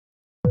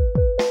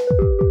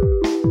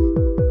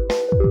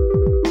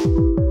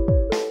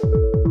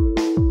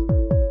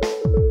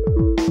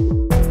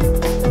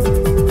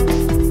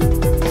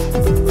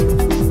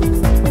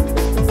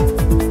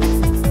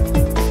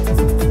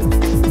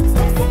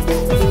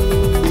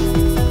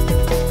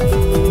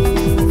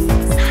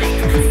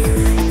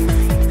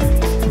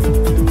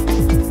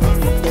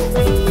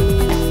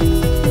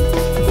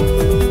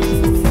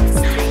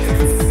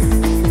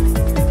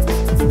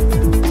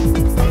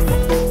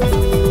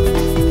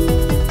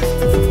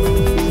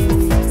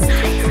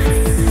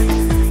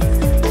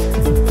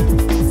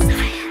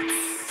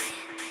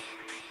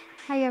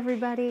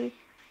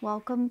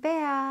Welcome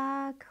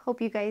back. Hope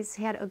you guys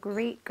had a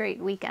great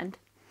weekend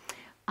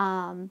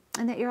and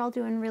that you're all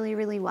doing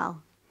really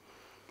well.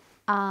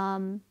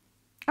 All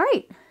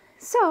right,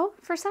 so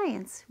for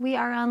science, we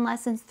are on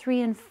lessons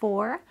 3 and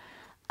 4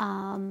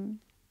 on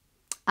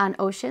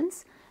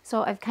oceans.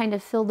 So I've kind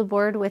of filled the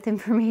board with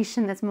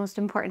information that's most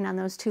important on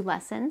those 2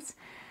 lessons.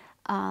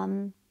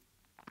 Again,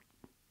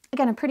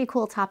 a pretty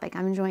cool topic.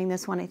 I'm enjoying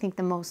this one, I think,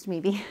 the most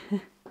maybe.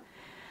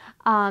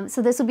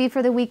 So this will be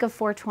for the week of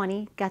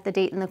 4/20. Got the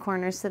date in the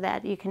corner so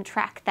that you can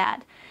track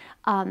that.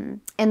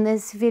 And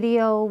this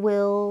video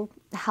will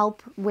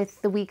help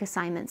with the week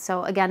assignment.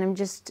 So again,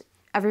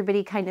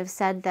 everybody kind of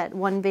said that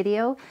one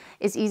video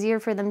is easier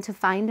for them to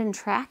find and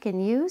track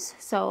and use.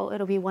 So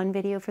it'll be one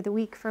video for the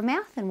week for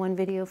math and one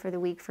video for the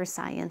week for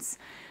science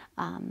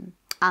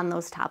on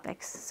those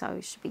topics. So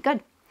it should be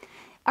good.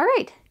 All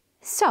right,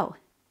 so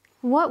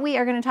what we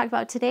are going to talk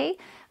about today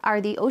are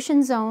the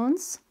ocean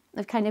zones.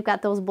 I've kind of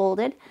got those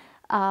bolded.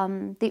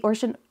 The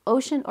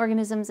ocean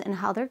organisms and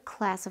how they're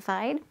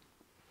classified.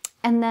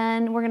 And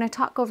then we're going to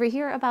talk over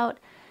here about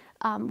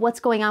what's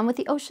going on with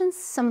the oceans,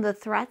 some of the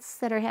threats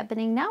that are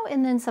happening now,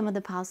 and then some of the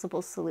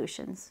possible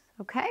solutions,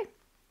 okay?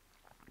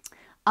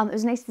 It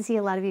was nice to see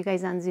a lot of you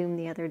guys on Zoom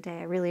the other day.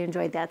 I really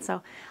enjoyed that,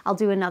 so I'll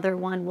do another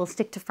one. We'll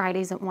stick to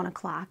Fridays at 1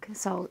 o'clock,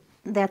 so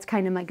that's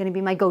kind of going to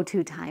be my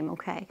go-to time,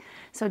 okay?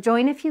 So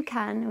join if you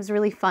can. It was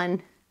really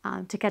fun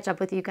to catch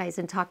up with you guys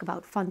and talk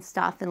about fun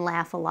stuff and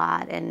laugh a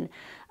lot and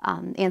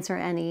answer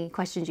any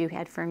questions you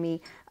had for me.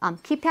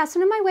 Keep passing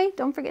them my way.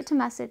 Don't forget to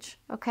message,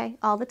 okay?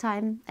 All the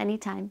time,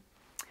 anytime.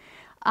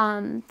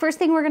 First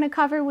thing we're going to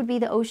cover would be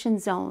the ocean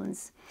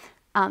zones.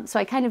 So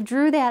I kind of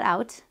drew that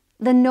out.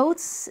 The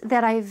notes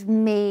that I've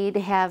made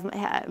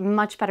have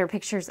much better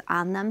pictures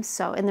on them,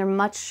 and they're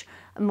much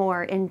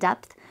more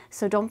in-depth.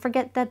 So don't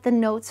forget that the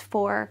notes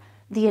for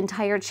the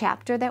entire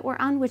chapter that we're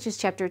on, which is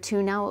chapter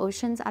 2 now,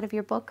 oceans, out of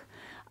your book,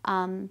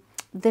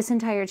 this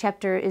entire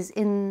chapter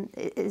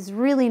is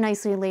really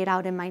nicely laid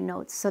out in my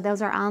notes. So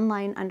those are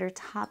online under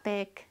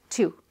topic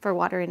 2 for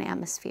water and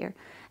atmosphere.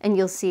 And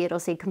you'll see it'll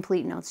say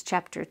complete notes,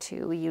 chapter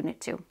 2, unit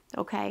 2.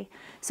 Okay,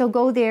 so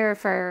go there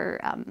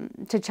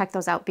to check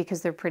those out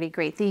because they're pretty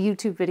great. The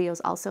YouTube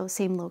videos also,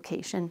 same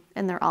location,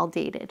 and they're all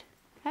dated.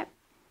 Okay.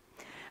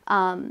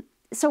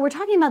 So we're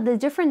talking about the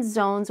different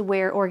zones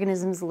where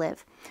organisms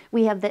live.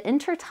 We have the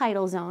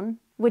intertidal zone,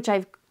 which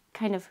I've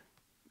kind of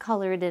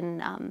colored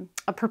in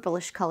a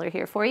purplish color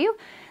here for you.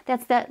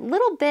 That's that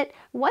little bit,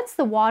 once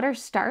the water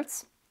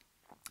starts,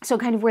 so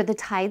kind of where the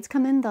tides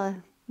come in,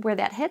 where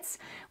that hits,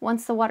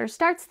 once the water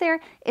starts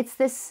there, it's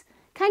this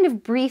kind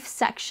of brief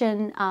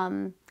section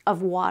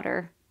of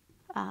water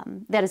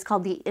that is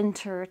called the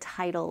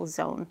intertidal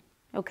zone,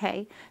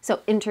 okay? So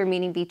inter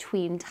meaning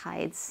between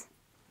tides.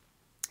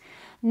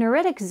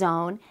 Neritic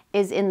zone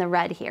is in the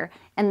red here,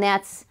 and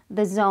that's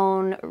the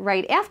zone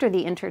right after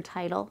the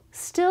intertidal,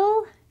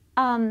 still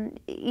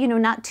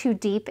not too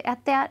deep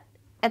at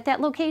that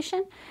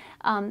location.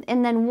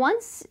 And then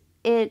once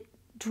it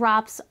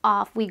drops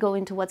off, we go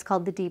into what's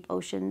called the deep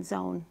ocean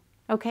zone.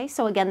 Okay,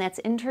 so again, that's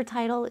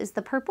intertidal is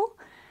the purple.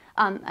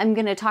 I'm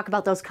going to talk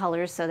about those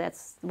colors, so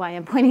that's why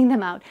I'm pointing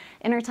them out.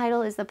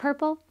 Intertidal is the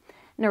purple,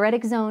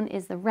 neritic zone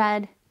is the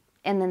red,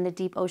 and then the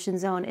deep ocean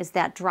zone is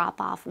that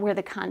drop off where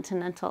the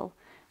continental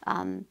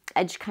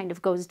edge kind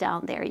of goes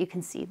down there. You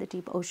can see the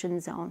deep ocean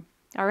zone.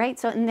 All right,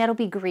 so and that'll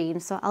be green,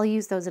 so I'll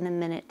use those in a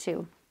minute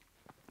too.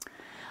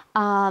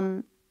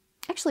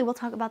 Actually, we'll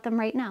talk about them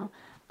right now.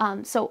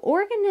 So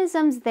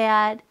organisms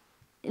that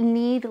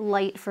need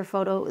light for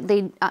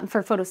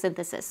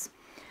photosynthesis.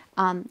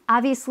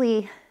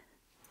 Obviously,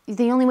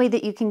 the only way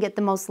that you can get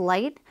the most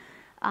light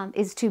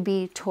is to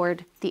be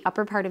toward the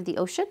upper part of the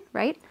ocean,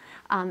 right?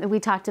 And we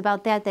talked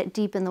about that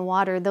deep in the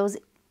water, those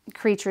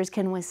creatures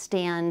can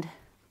withstand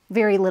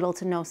very little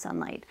to no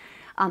sunlight.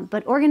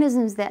 But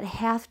organisms that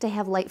have to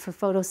have light for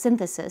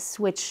photosynthesis,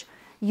 which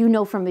you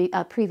know from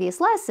a previous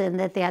lesson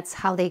that's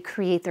how they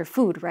create their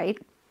food, right?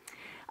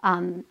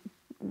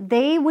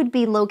 They would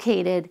be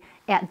located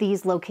at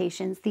these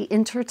locations. The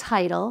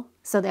intertidal,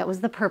 so that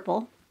was the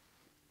purple,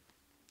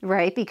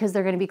 right? Because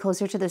they're going to be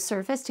closer to the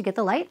surface to get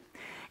the light.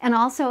 And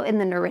also in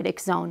the neritic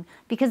zone,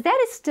 because that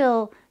is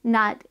still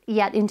not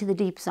yet into the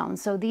deep zone.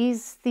 So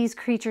these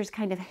creatures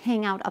kind of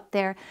hang out up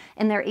there,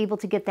 and they're able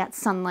to get that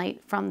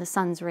sunlight from the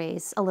sun's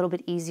rays a little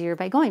bit easier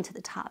by going to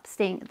the top,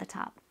 staying at the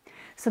top.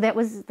 So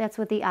that's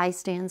what the I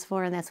stands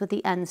for, and that's what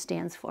the N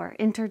stands for,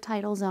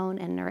 intertidal zone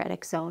and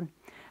neritic zone.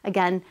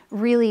 Again,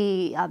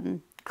 really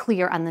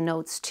clear on the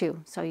notes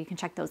too, so you can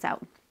check those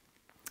out.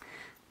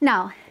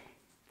 Now,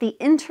 the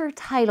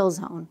intertidal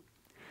zone,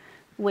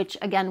 which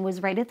again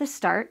was right at the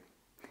start,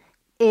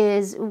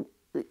 is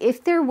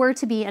if there were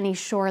to be any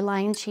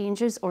shoreline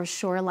changes or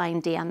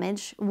shoreline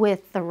damage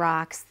with the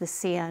rocks, the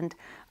sand,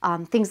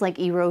 things like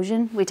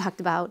erosion we talked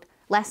about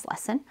last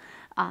lesson,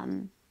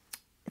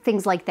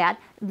 things like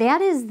that,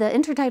 that is the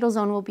intertidal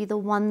zone will be the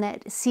one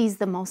that sees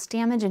the most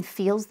damage and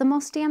feels the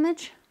most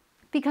damage.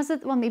 because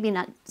of, well, maybe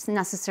not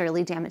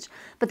necessarily damaged,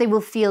 but they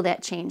will feel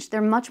that change.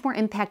 They're much more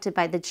impacted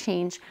by the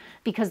change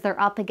because they're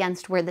up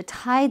against where the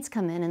tides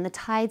come in, and the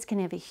tides can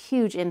have a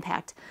huge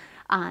impact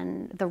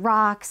on the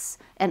rocks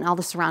and all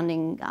the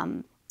surrounding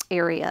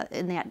area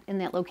in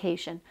that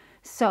location.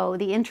 So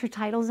the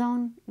intertidal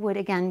zone would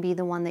again be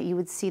the one that you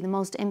would see the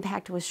most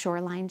impact with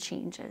shoreline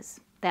changes.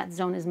 That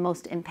zone is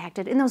most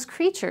impacted, and those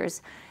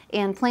creatures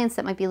and plants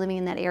that might be living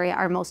in that area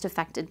are most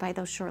affected by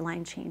those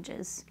shoreline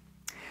changes.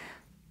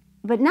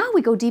 But now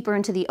we go deeper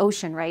into the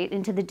ocean, right?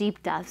 Into the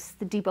deep depths,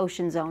 the deep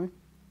ocean zone.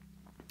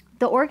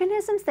 The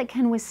organisms that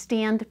can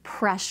withstand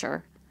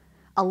pressure,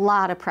 a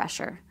lot of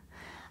pressure,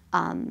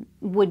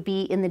 would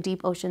be in the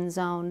deep ocean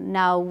zone.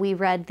 Now, we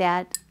read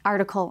that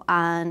article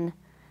on,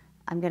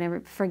 I'm going to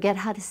forget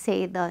how to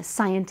say the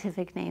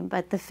scientific name,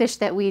 but the fish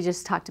that we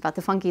just talked about,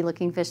 the funky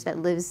looking fish that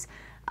lives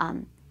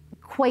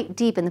quite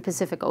deep in the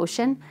Pacific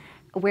Ocean,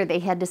 where they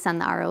had to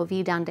send the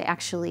ROV down to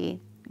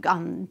actually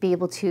be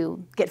able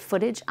to get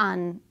footage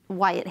on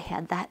why it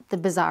had the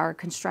bizarre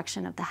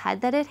construction of the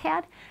head that it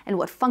had and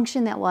what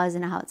function that was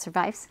and how it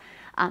survives.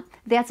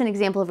 That's an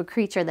example of a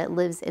creature that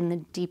lives in the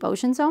deep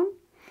ocean zone.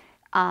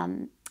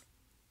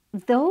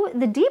 Though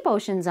the deep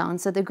ocean zone,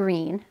 so the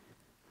green,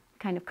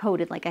 kind of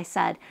coded like I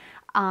said,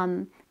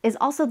 is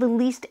also the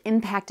least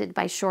impacted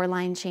by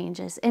shoreline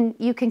changes. And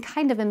you can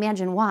kind of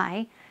imagine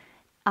why.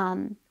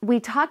 We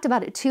talked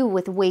about it too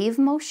with wave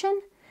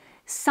motion.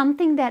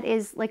 Something that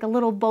is like a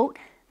little boat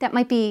that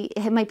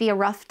it might be a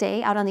rough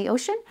day out on the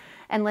ocean,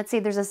 and let's say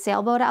there's a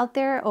sailboat out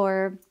there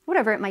or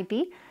whatever it might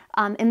be,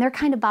 and they're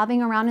kind of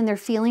bobbing around and they're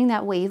feeling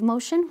that wave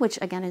motion, which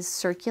again is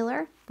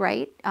circular,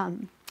 right?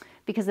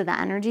 Because of the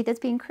energy that's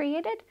being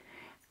created.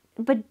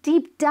 But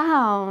deep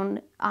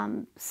down,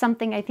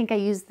 something, I think I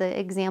used the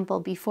example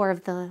before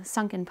of the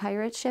sunken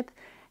pirate ship,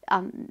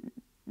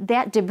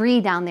 that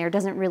debris down there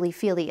doesn't really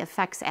feel the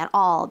effects at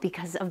all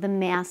because of the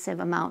massive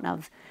amount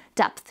of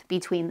depth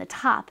between the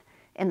top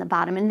and the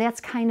bottom. And that's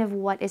kind of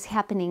what is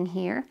happening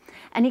here.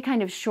 Any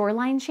kind of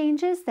shoreline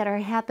changes that are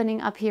happening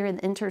up here in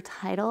the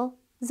intertidal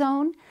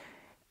zone,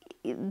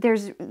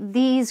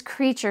 these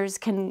creatures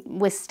can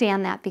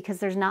withstand that because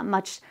there's not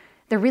much,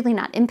 they're really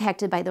not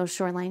impacted by those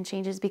shoreline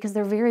changes because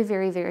they're very,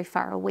 very, very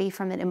far away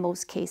from it in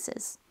most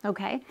cases,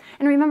 okay?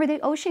 And remember, the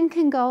ocean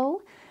can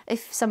go,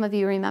 if some of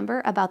you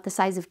remember, about the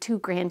size of 2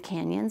 Grand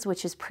Canyons,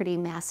 which is pretty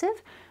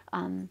massive.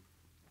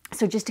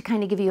 So just to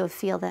kind of give you a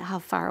feel that how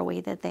far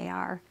away that they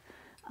are.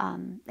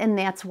 And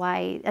that's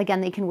why, again,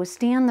 they can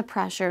withstand the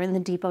pressure in the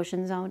deep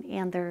ocean zone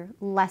and they're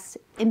less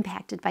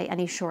impacted by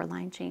any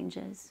shoreline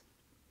changes.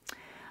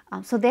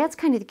 So that's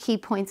kind of the key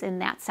points in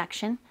that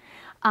section.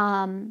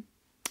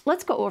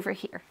 Let's go over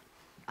here.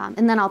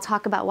 And then I'll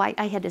talk about why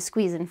I had to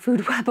squeeze in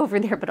food web over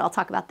there, but I'll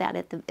talk about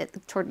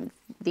that toward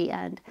the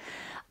end.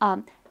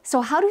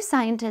 So how do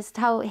scientists,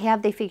 how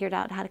have they figured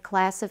out how to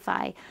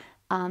classify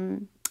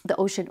the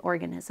ocean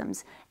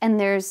organisms? And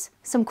there's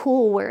some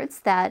cool words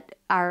that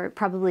are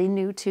probably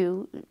new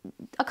to,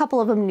 a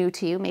couple of them new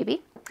to you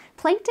maybe.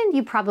 Plankton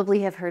you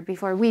probably have heard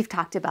before. We've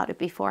talked about it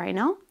before, I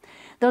know.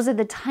 Those are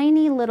the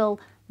tiny little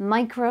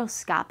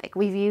microscopic.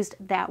 We've used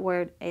that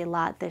word a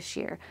lot this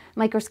year.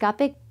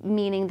 Microscopic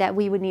meaning that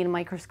we would need a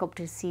microscope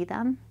to see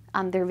them.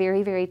 They're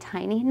very, very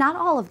tiny. Not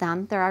all of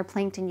them. There are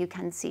plankton you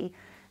can see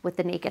with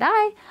the naked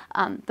eye,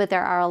 but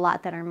there are a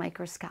lot that are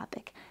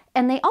microscopic.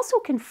 And they also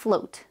can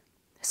float.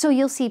 So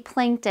you'll see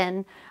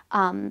plankton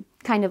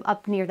kind of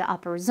up near the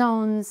upper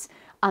zones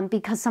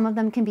because some of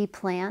them can be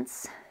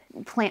plants,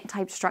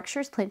 plant-type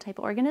structures, plant-type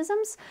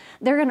organisms.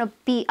 They're going to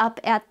be up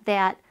at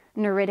that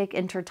neritic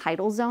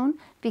intertidal zone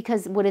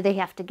because what do they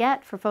have to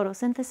get for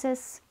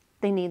photosynthesis?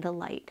 They need the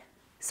light.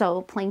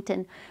 So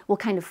plankton will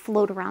kind of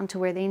float around to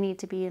where they need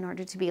to be in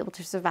order to be able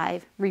to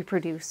survive,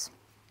 reproduce,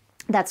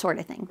 that sort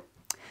of thing.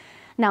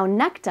 Now,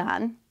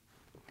 nekton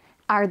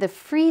are the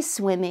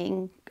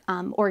free-swimming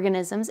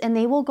organisms, and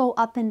they will go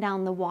up and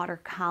down the water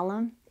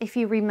column. If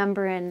you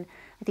remember in,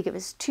 I think it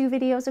was 2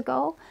 videos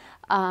ago,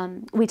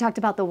 we talked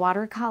about the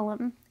water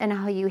column and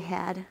how you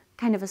had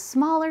kind of a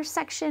smaller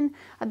section,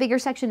 a bigger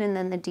section, and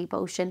then the deep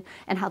ocean,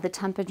 and how the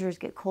temperatures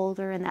get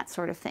colder and that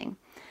sort of thing.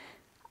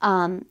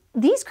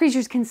 These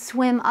creatures can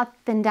swim up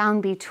and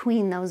down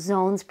between those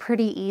zones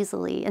pretty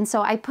easily. And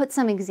so I put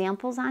some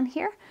examples on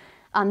here.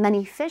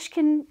 Many fish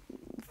can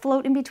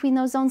float in between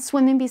those zones,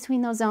 swim in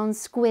between those zones,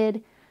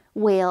 squid,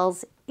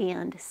 whales,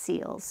 and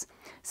seals.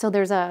 So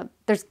there's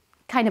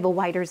kind of a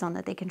wider zone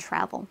that they can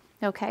travel,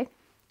 okay?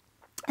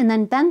 And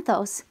then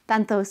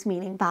benthos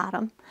meaning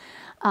bottom,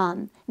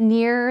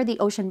 near the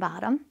ocean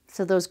bottom.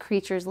 So those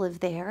creatures live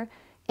there.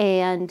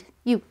 And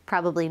you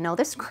probably know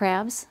this,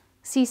 crabs,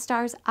 sea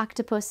stars,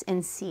 octopus,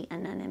 and sea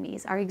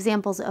anemones are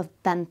examples of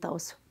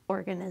benthos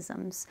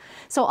organisms.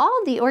 So all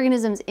of the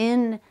organisms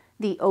in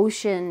the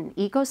ocean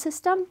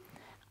ecosystem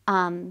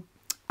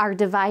are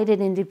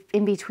divided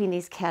in between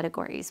these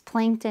categories,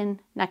 plankton,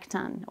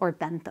 nekton, or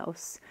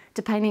benthos,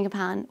 depending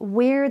upon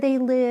where they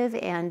live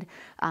and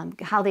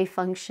how they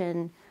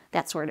function,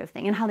 that sort of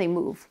thing, and how they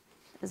move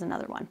is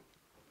another one.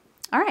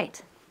 All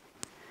right.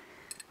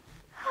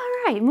 All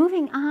right,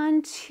 moving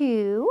on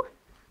to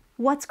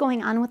what's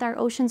going on with our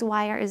oceans.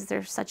 Why is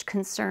there such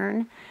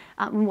concern?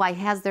 Why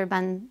has there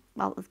been,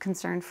 well,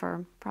 concern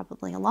for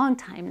probably a long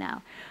time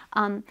now?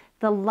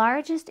 The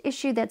largest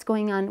issue that's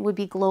going on would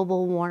be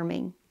global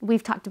warming.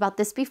 We've talked about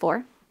this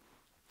before,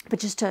 but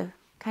just to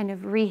kind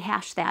of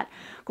rehash that,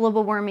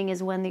 global warming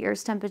is when the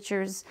Earth's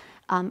temperatures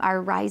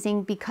are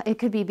rising. It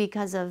could be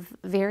because of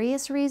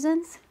various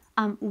reasons.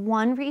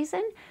 One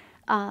reason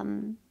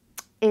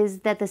is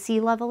that the sea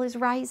level is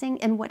rising,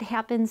 and what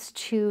happens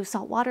to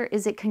salt water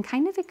is it can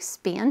kind of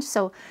expand.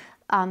 So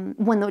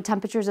when the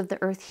temperatures of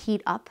the Earth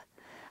heat up,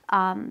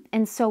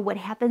 and so what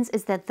happens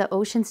is that the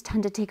oceans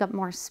tend to take up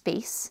more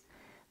space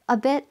a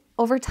bit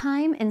over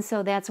time, and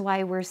so that's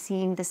why we're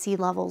seeing the sea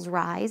levels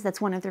rise. That's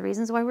one of the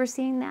reasons why we're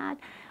seeing that.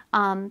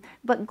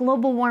 But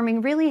global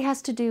warming really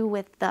has to do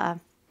with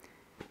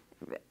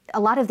a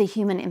lot of the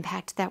human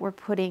impact that we're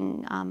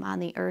putting on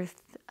the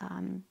Earth,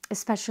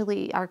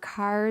 especially our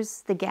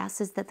cars, the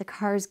gases that the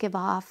cars give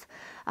off.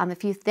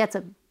 That's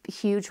a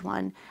huge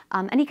one.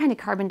 Any kind of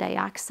carbon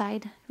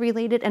dioxide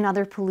related and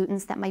other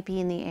pollutants that might be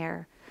in the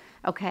air.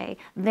 Okay,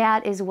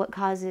 that is what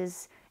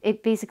causes,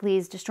 it basically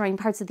is destroying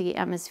parts of the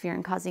atmosphere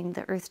and causing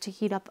the Earth to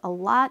heat up a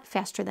lot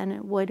faster than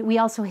it would. We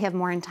also have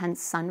more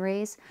intense sun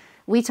rays.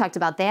 We talked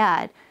about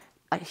that,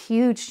 a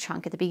huge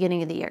chunk at the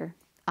beginning of the year,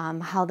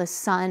 how the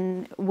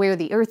sun, where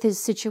the Earth is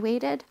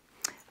situated,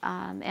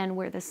 and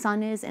where the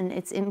sun is and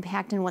its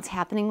impact and what's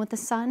happening with the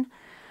sun,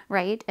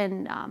 right?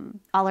 And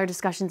all our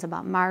discussions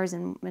about Mars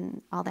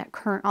and all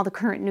the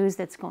current news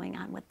that's going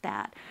on with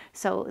that.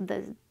 So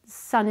the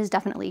sun is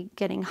definitely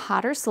getting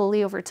hotter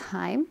slowly over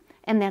time,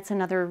 and that's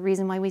another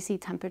reason why we see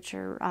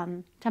temperatures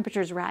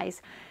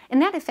rise.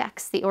 And that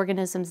affects the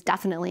organisms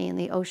definitely in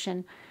the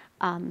ocean,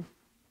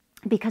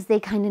 because they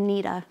kind of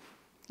need a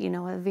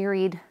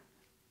varied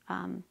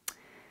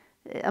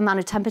amount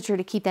of temperature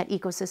to keep that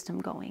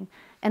ecosystem going.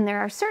 And there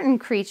are certain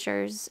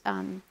creatures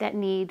that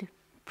need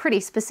pretty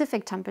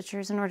specific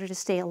temperatures in order to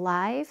stay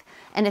alive.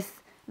 And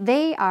if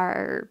they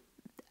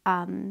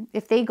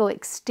go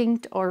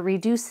extinct or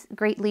reduce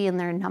greatly in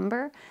their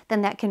number,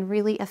 then that can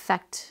really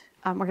affect,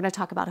 we're going to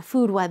talk about a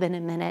food web in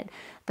a minute,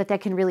 but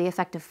that can really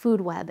affect a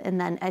food web,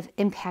 and then it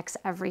impacts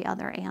every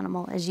other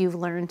animal, as you've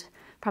learned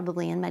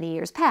probably in many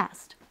years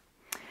past.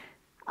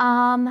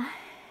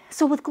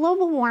 So with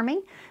global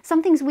warming,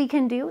 some things we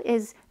can do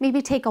is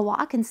maybe take a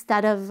walk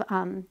instead of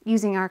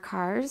using our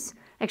cars.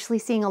 Actually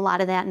seeing a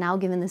lot of that now,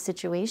 given the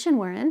situation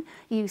we're in.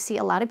 You see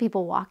a lot of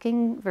people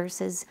walking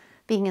versus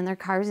being in their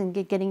cars and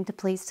getting to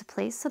place.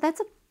 So that's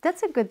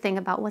a good thing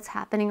about what's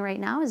happening right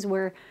now, is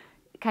we're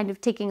kind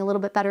of taking a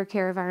little bit better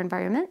care of our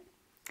environment.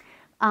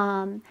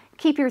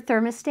 Keep your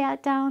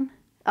thermostat down.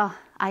 Oh,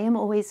 I am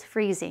always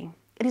freezing.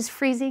 It is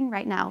freezing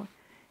right now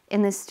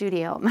in this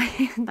studio.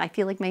 I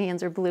feel like my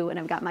hands are blue when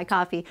I've got my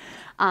coffee.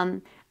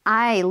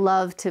 I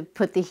love to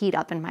put the heat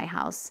up in my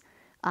house.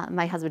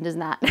 My husband does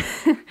not.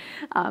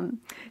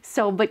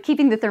 But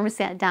keeping the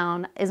thermostat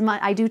down is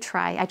I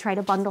try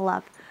to bundle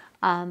up.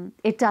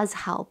 It does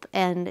help.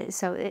 And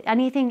so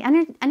any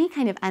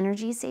kind of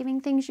energy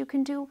saving things you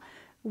can do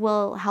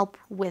will help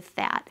with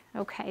that.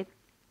 Okay.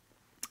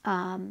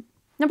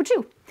 Number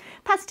 2,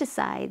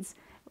 pesticides.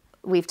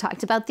 We've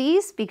talked about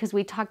these because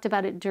we talked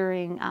about it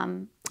during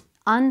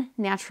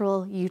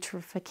unnatural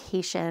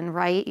eutrophication,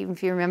 right?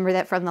 If you remember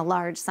that from the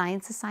large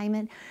science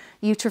assignment,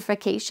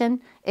 eutrophication,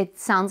 it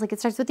sounds like it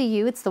starts with a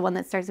U. It's the one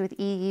that starts with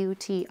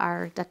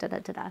E-U-T-R,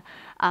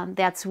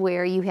 that's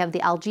where you have the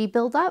algae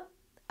buildup.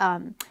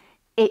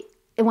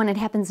 When it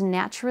happens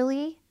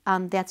naturally,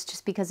 that's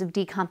just because of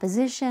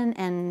decomposition,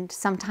 and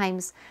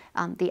sometimes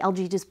the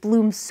algae just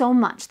blooms so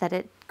much that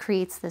it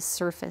creates this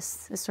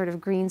surface, this sort of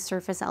green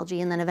surface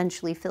algae, and then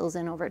eventually fills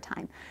in over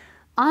time.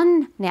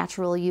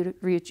 Unnatural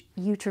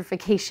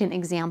eutrophication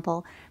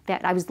example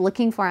that I was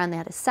looking for on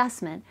that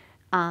assessment,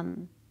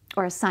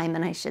 or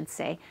assignment I should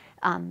say,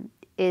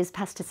 is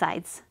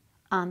pesticides.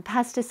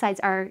 Pesticides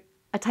are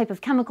a type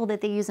of chemical that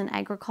they use in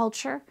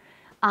agriculture.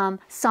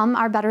 Some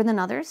are better than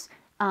others.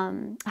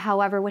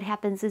 However, what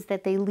happens is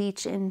that they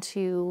leach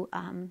into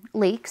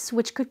lakes,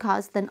 which could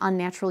cause then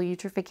unnatural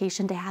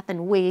eutrophication to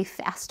happen way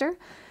faster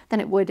than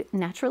it would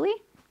naturally.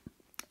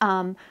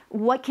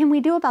 What can we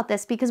do about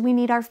this? Because we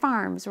need our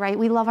farms, right?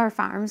 We love our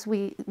farms.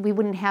 We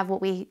wouldn't have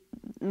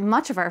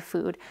much of our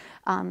food,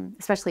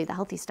 especially the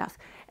healthy stuff,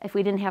 if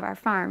we didn't have our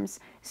farms.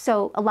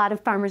 So a lot of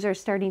farmers are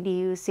starting to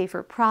use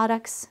safer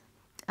products,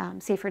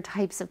 safer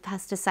types of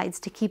pesticides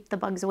to keep the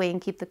bugs away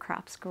and keep the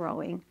crops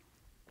growing.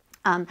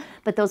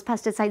 But those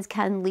pesticides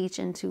can leach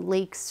into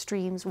lakes,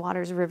 streams,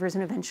 waters, rivers,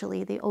 and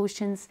eventually the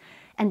oceans,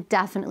 and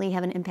definitely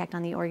have an impact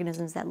on the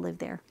organisms that live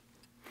there.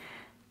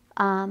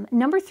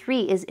 Number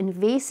 3 is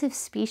invasive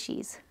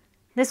species.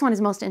 This one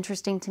is most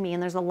interesting to me,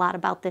 and there's a lot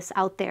about this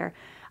out there.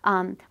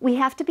 We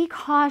have to be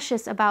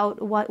cautious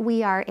about what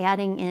we are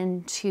adding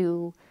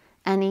into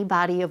any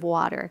body of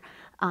water.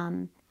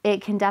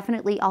 It can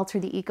definitely alter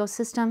the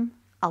ecosystem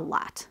a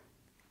lot.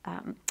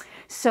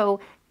 So,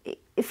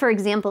 for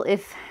example,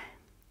 if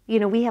You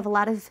know, we have a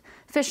lot of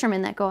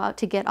fishermen that go out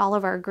to get all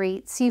of our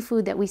great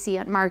seafood that we see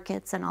at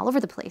markets and all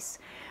over the place.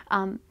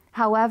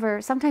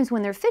 However, sometimes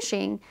when they're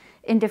fishing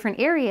in different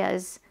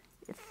areas,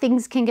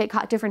 things can get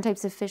caught, different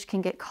types of fish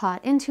can get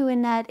caught into a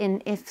net,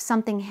 and if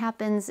something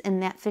happens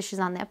and that fish is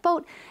on that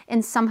boat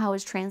and somehow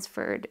is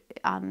transferred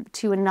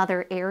to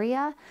another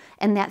area,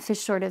 and that fish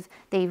sort of,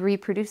 they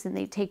reproduce and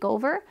they take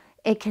over,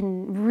 it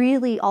can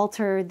really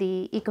alter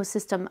the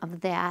ecosystem of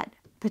that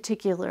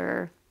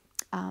particular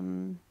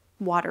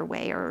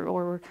waterway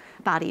or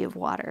body of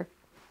water.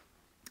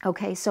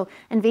 Okay, so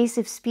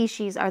invasive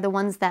species are the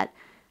ones that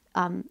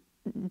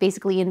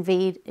basically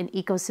invade an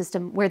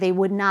ecosystem where they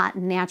would not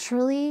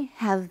naturally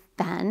have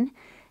been.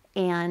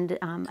 And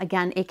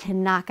again, it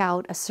can knock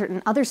out a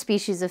certain other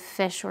species of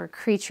fish or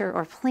creature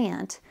or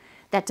plant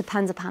that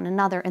depends upon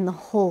another, and the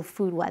whole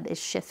food web is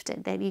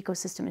shifted. That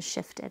ecosystem is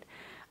shifted.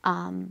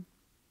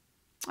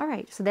 All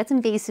right, so that's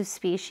invasive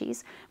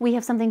species. We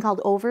have something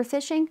called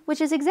overfishing, which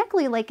is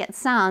exactly like it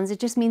sounds. It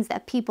just means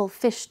that people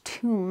fish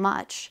too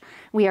much.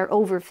 We are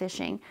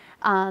overfishing.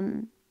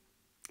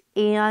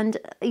 And,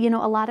 you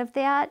know, a lot of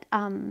that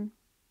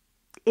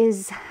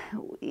is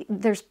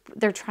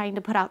they're trying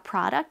to put out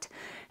product.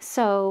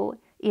 So,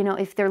 you know,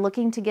 if they're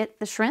looking to get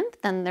the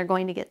shrimp, then they're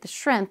going to get the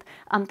shrimp.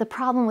 The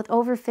problem with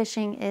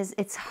overfishing is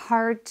it's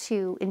hard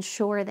to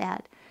ensure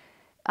that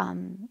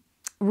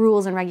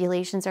rules and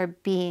regulations are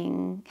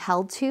being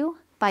held to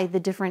by the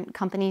different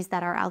companies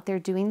that are out there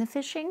doing the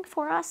fishing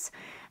for us.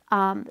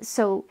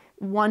 So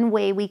one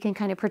way we can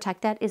kind of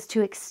protect that is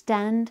to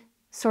extend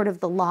sort of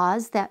the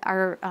laws that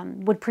are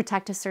would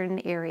protect a certain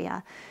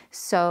area.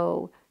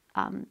 So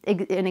an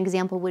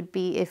example would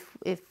be if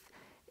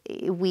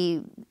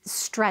we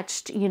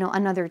stretched, you know,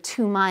 another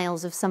 2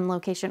 miles of some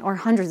location or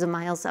hundreds of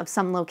miles of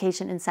some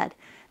location and said,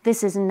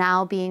 this is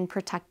now being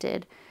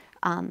protected.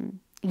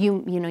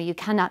 You know, you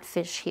cannot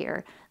fish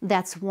here.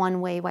 That's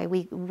one way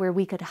where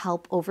we could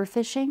help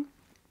overfishing.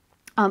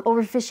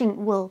 Overfishing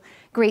will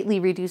greatly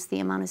reduce the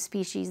amount of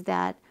species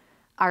that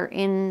are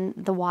in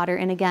the water.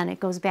 And again, it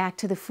goes back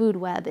to the food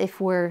web. If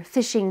we're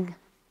fishing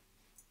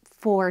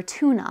for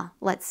tuna,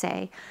 let's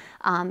say,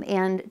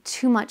 and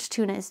too much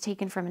tuna is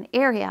taken from an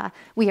area,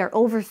 we are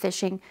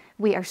overfishing,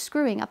 we are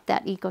screwing up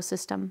that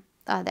ecosystem,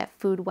 that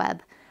food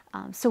web.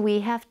 So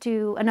we have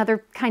to,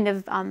 another kind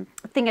of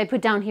thing I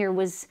put down here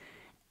was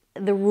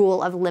the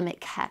rule of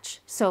limit catch.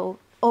 So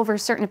over a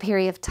certain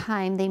period of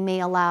time, they may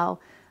allow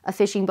a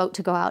fishing boat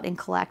to go out and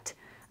collect,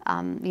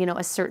 you know,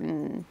 a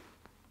certain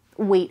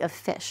weight of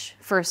fish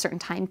for a certain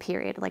time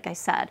period, like I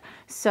said.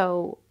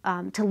 So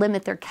to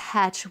limit their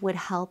catch would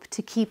help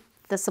to keep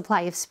the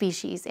supply of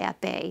species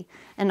at bay.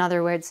 In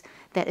other words,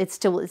 that it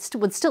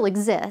would still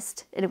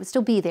exist, and it would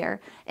still be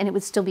there, and it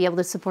would still be able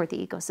to support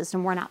the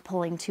ecosystem. We're not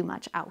pulling too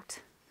much out.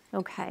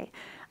 Okay.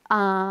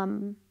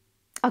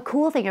 A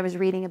cool thing I was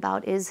reading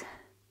about is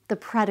the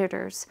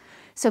predators.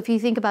 So if you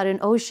think about an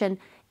ocean,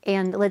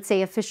 and let's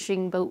say a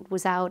fishing boat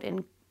was out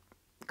and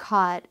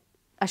caught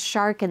a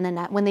shark in the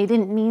net when they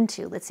didn't mean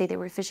to. Let's say they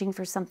were fishing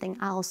for something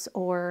else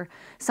or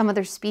some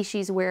other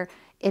species where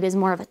it is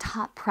more of a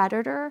top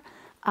predator,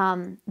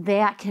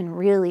 that can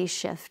really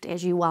shift,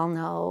 as you well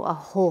know, a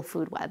whole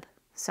food web.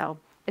 So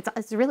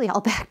it's really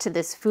all back to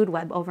this food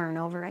web over and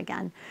over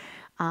again.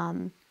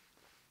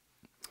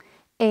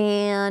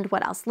 And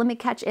what else? Limit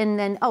catch, and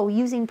then,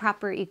 using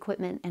proper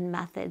equipment and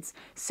methods.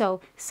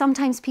 So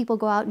sometimes people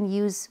go out and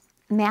use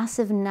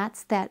massive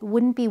nets that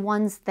wouldn't be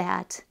ones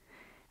that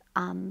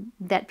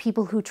that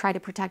people who try to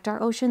protect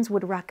our oceans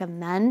would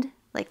recommend.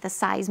 Like the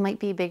size might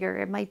be bigger,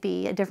 it might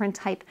be a different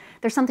type.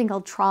 There's something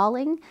called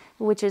trawling,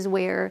 which is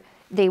where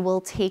they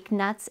will take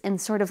nets and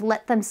sort of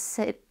let them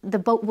sit. The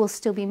boat will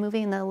still be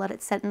moving and they'll let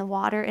it sit in the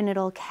water and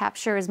it'll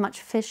capture as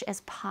much fish as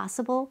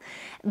possible.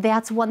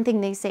 That's one thing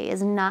they say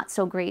is not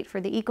so great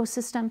for the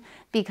ecosystem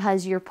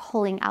because you're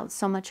pulling out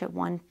so much at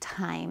one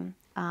time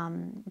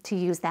to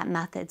use that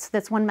method. So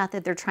that's one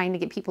method they're trying to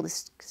get people to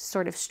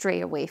sort of stray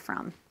away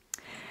from.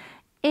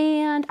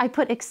 And I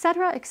put et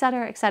cetera, et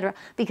cetera, et cetera,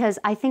 because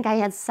I think I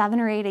had 7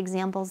 or 8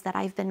 examples that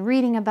I've been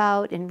reading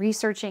about and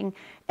researching,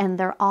 and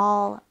they're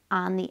all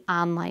on the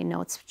online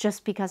notes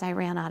just because I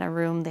ran out of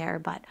room there.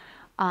 But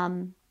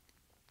our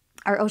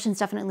oceans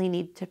definitely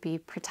need to be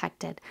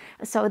protected.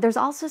 So there's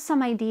also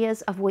some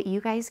ideas of what you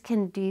guys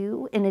can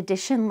do in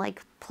addition,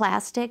 like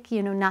plastic,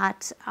 you know,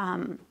 not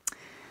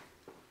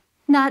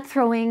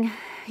throwing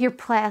your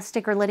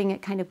plastic or letting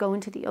it kind of go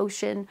into the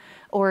ocean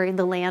or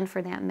the land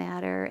for that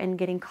matter and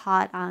getting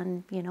caught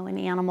on, you know, an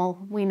animal.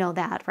 We know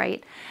that,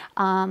 right?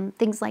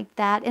 Things like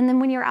that. And then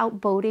when you're out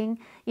boating,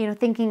 you know,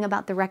 thinking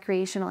about the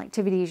recreational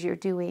activities you're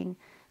doing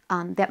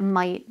that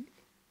might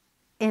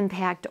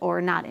impact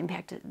or not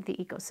impact the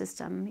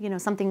ecosystem. You know,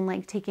 something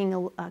like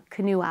taking a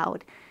canoe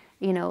out,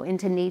 you know,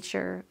 into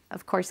nature.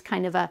 Of course,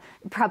 kind of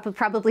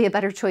probably a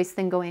better choice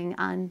than going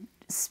on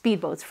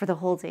speedboats for the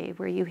whole day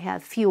where you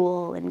have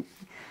fuel and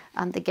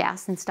the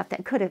gas and stuff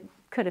that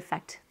could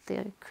affect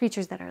the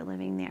creatures that are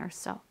living there.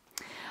 So,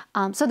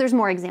 so there's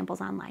more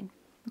examples online,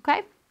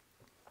 okay?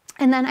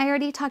 And then I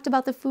already talked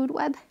about the food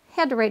web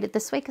had to write it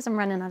this way because I'm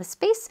running out of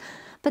space.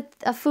 But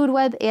a food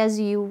web, as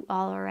you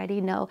all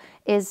already know,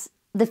 is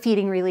the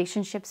feeding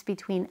relationships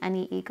between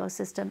any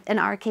ecosystem. In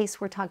our case,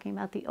 we're talking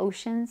about the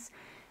oceans.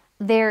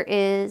 There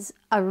is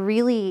a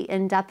really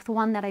in-depth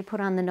one that I put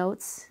on the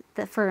notes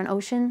that for an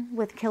ocean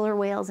with killer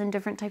whales and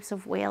different types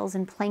of whales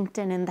and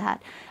plankton and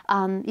that.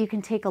 You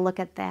can take a look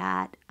at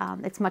that.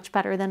 It's much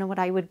better than what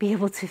I would be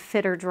able to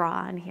fit or draw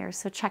on here,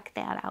 so check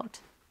that out.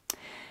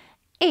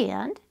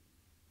 And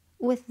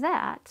with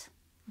that,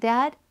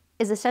 that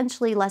is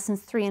essentially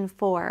lessons 3 and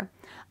 4.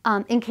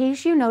 In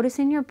case you notice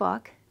in your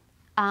book,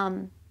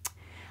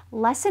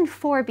 lesson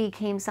 4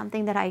 became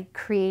something that I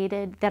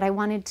created that I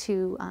wanted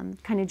to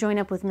kind of join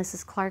up with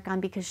Mrs. Clark on,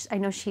 because I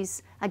know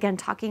she's, again,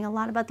 talking a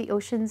lot about the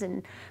oceans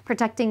and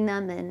protecting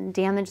them and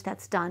damage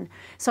that's done.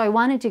 So I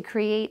wanted to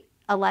create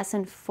a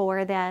lesson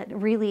 4 that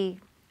really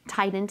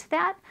tied into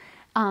that.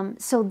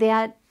 So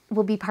that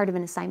will be part of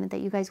an assignment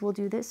that you guys will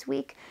do this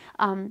week.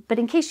 But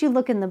in case you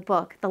look in the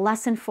book, the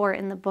lesson 4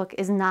 in the book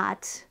is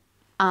not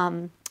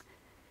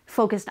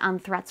focused on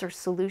threats or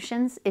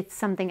solutions. It's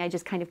something I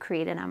just kind of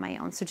created on my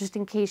own. So just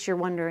in case you're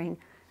wondering,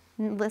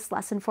 this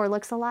lesson 4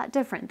 looks a lot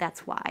different,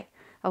 that's why.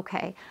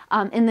 Okay.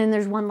 And then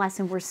there's one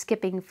lesson we're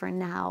skipping for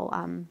now,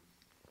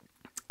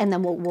 and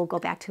then we'll go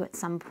back to at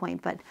some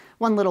point, but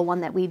one little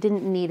one that we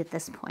didn't need at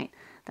this point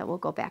that we'll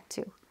go back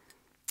to.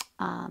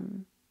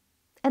 And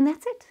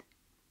that's it.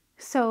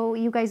 So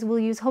you guys will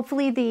use,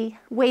 hopefully the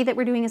way that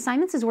we're doing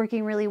assignments is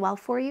working really well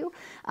for you.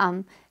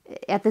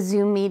 At the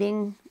Zoom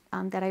meeting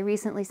that I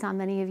recently saw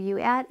many of you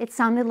at, it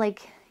sounded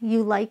like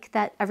you like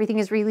that everything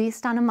is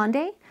released on a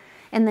Monday,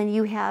 and then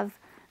you have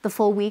the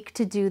full week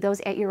to do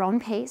those at your own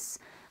pace.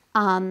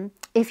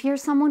 If you're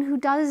someone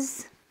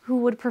who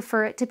would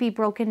prefer it to be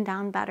broken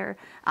down better,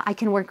 I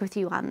can work with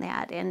you on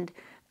that. And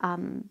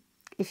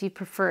if you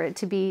prefer it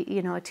to be,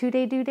 you know, a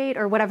 2-day due date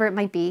or whatever it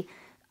might be,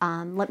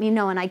 let me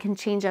know and I can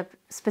change up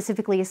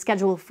specifically a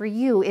schedule for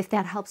you if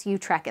that helps you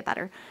track it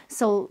better.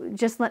 So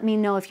just let me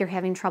know if you're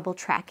having trouble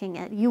tracking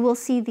it. You will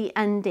see the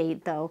end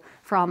date though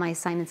for all my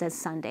assignments as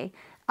Sunday.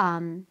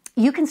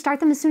 You can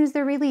start them as soon as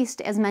they're released,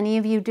 as many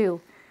of you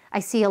do. I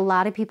see a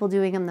lot of people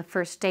doing them the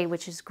first day,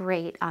 which is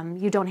great.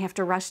 You don't have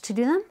to rush to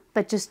do them,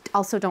 but just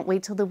also don't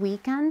wait till the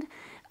weekend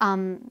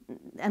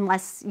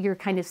unless you're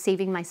kind of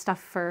saving my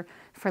stuff for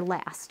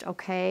last,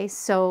 okay?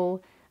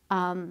 So,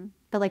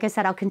 but like I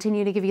said, I'll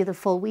continue to give you the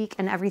full week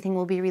and everything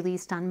will be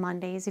released on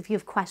Mondays. If you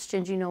have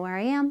questions, you know where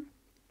I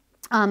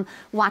am.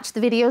 Watch the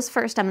videos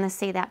first. I'm going to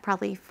say that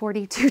probably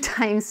 42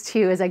 times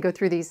too as I go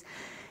through these.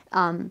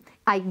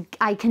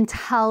 I can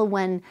tell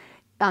when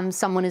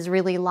someone is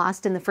really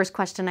lost, and the first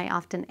question I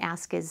often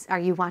ask is, are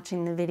you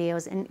watching the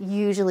videos? And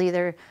usually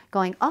they're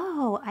going,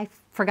 oh, I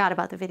forgot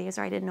about the videos,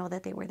 or I didn't know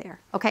that they were there.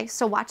 Okay,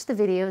 so watch the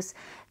videos.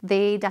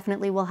 They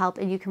definitely will help,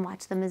 and you can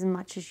watch them as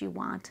much as you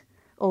want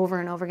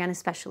over and over again,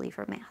 especially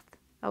for math.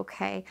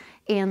 Okay,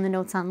 and the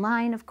notes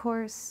online, of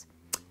course,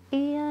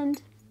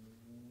 and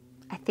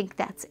I think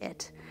that's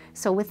it.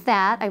 So with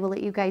that, I will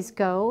let you guys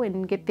go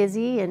and get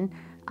busy and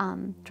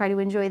try to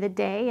enjoy the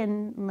day,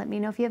 and let me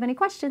know if you have any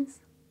questions.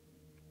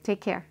 Take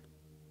care.